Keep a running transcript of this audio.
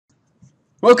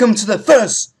Welcome to the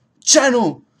first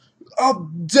channel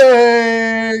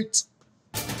update!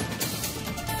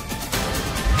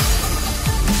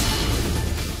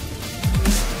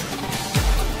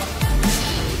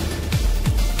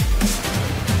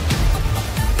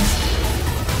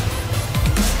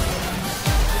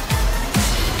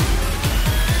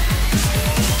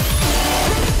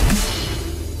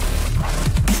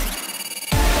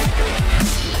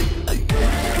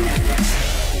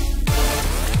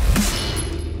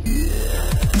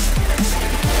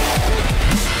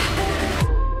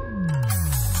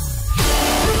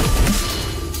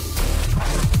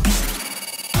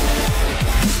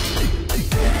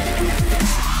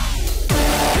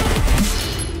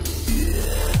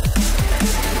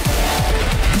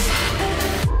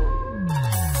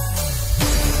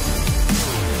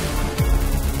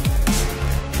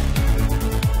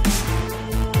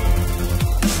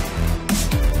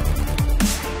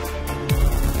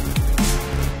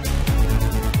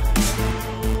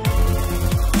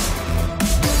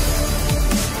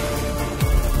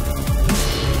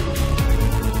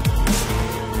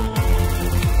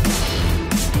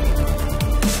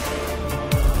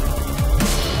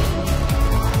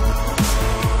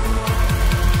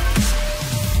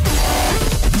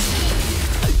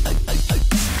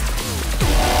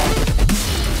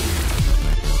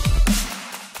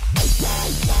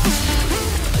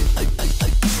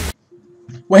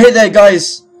 Well, hey there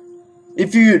guys,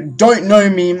 if you don't know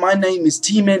me, my name is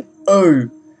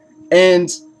tmanohhhh, and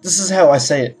this is how I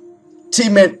say it,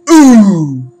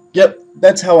 tmanohhhh. Yep,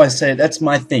 that's how I say it, that's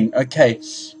my thing, okay.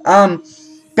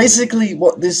 Basically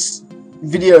what this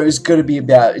video is going to be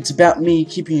about, it's about me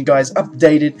keeping you guys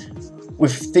updated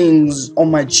with things on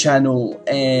my channel,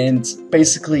 and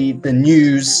basically the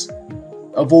news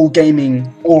of all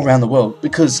gaming all around the world,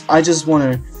 because I just want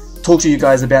to talk to you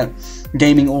guys about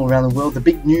gaming all around the world, the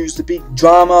big news, the big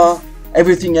drama,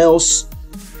 everything else,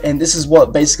 and this is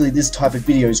what basically this type of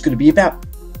video is going to be about.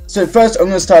 So first I'm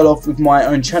going to start off with my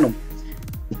own channel.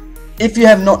 If you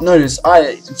have not noticed,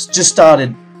 I just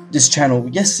started this channel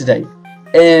yesterday,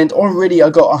 and already I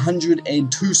got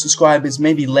 102 subscribers,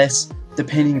 maybe less,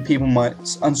 depending, people might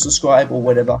unsubscribe or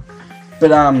whatever,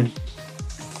 but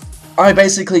I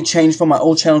basically changed from my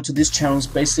old channel to this channel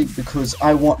basically because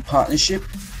I want partnership.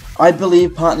 I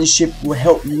believe partnership will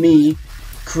help me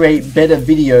create better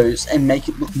videos and make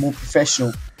it look more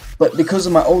professional, but because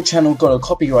of my old channel got a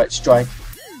copyright strike,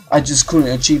 I just couldn't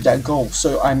achieve that goal,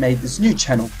 so I made this new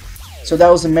channel. So that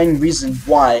was the main reason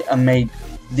why I made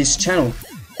this channel,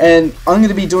 and I'm going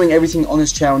to be doing everything on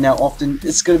this channel now often.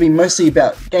 It's going to be mostly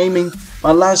about gaming.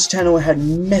 My last channel had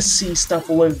messy stuff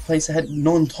all over the place. I had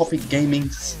non-topic gaming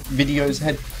videos,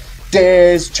 had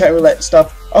dares, chat roulette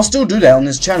stuff. I'll still do that on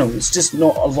this channel, it's just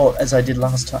not a lot as I did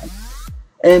last time.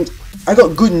 And I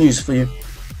got good news for you.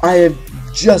 I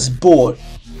have just bought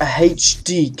a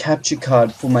HD capture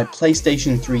card for my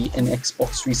PlayStation 3 and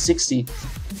Xbox 360.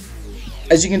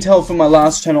 As you can tell from my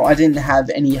last channel, I didn't have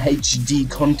any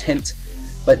HD content,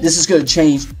 but this is going to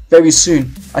change very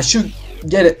soon. I should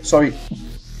get it, sorry,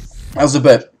 that was a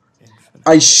burp.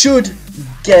 I should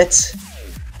get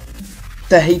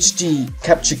the HD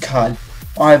capture card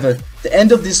either the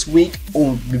end of this week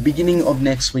or the beginning of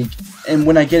next week, and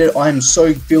when I get it I'm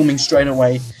filming straight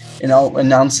away, and I'll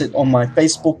announce it on my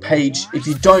Facebook page. If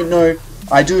you don't know,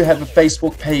 I do have a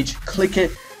Facebook page. Click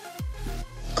it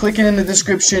in the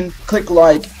description, click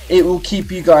like, it will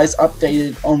keep you guys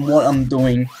updated on what I'm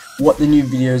doing, what the new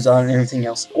videos are and everything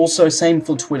else. Also same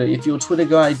for Twitter, if you're a Twitter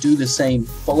guy, do the same,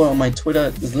 follow on my Twitter,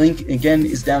 the link again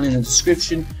is down in the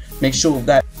description. Make sure of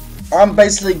that. I'm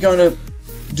basically going to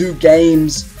do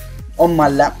games on my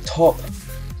laptop,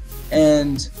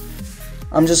 and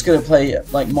I'm just going to play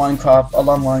like Minecraft. I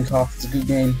love Minecraft, it's a good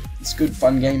game, it's a good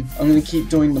fun game. I'm going to keep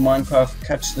doing the Minecraft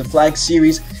Capture the Flag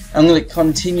series. I'm going to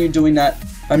continue doing that.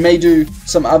 I may do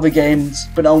some other games,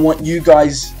 but I want you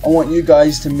guys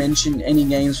to mention any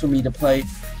games for me to play.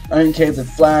 I don't care if they're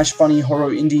Flash, funny,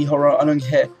 horror, indie horror, I don't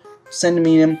care. Send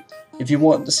me them. If you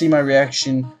want to see my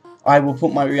reaction, I will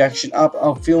put my reaction up.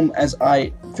 I'll film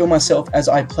myself as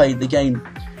I play the game.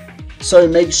 So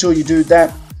make sure you do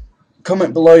that.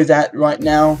 Comment below that right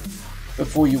now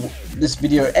before this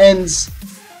video ends.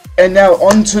 And now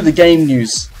on to the game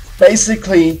news.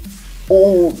 Basically,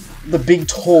 all the big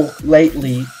talk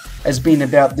lately has been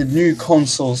about the new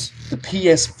consoles, the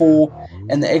PS4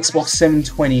 and the Xbox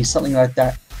 720, something like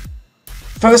that.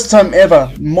 First time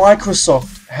ever,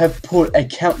 Microsoft have put a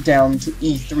countdown to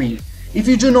E3. If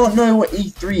you do not know what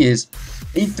E3 is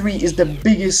the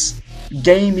biggest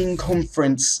gaming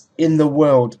conference in the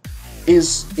world.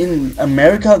 Is in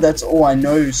America, that's all I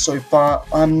know so far.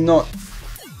 I'm not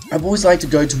I've always liked to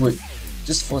go to it,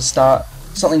 just for a start,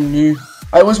 something new.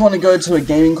 I always want to go to a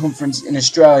gaming conference in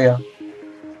Australia,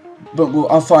 but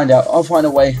I'll find out. I'll find a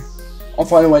way. I'll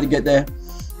find a way to get there.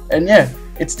 And yeah,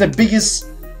 it's the biggest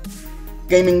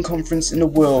gaming conference in the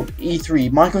world,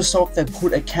 E3. Microsoft, they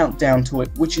put a countdown to it,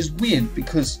 which is weird,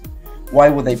 because why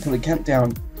would they put a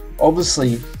countdown?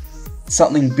 Obviously,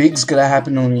 something big's gonna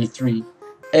happen on E3,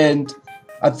 and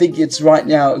I think it's right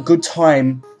now a good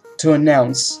time to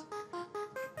announce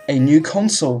a new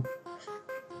console.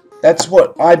 That's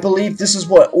what I believe. This is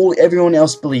what everyone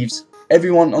else believes.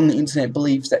 Everyone on the internet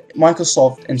believes that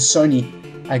Microsoft and Sony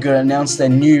are going to announce their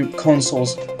new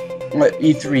consoles at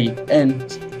E3, and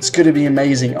it's going to be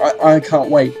amazing. I can't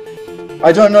wait.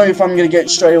 I don't know if I'm going to get it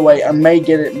straight away. I may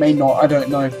get it, may not, I don't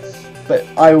know. But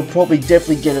I will probably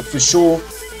definitely get it for sure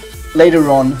later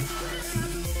on,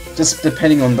 just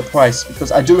depending on the price,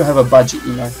 because I do have a budget,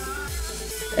 you know.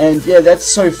 And yeah, that's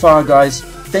so far, guys.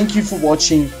 Thank you for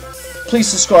watching. Please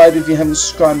subscribe if you haven't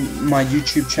subscribed to my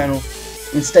YouTube channel,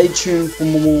 and stay tuned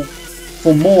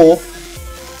for more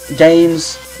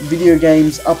games, video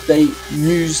games, update,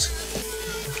 news,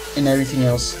 and everything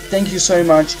else. Thank you so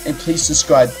much, and please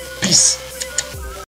subscribe. Peace.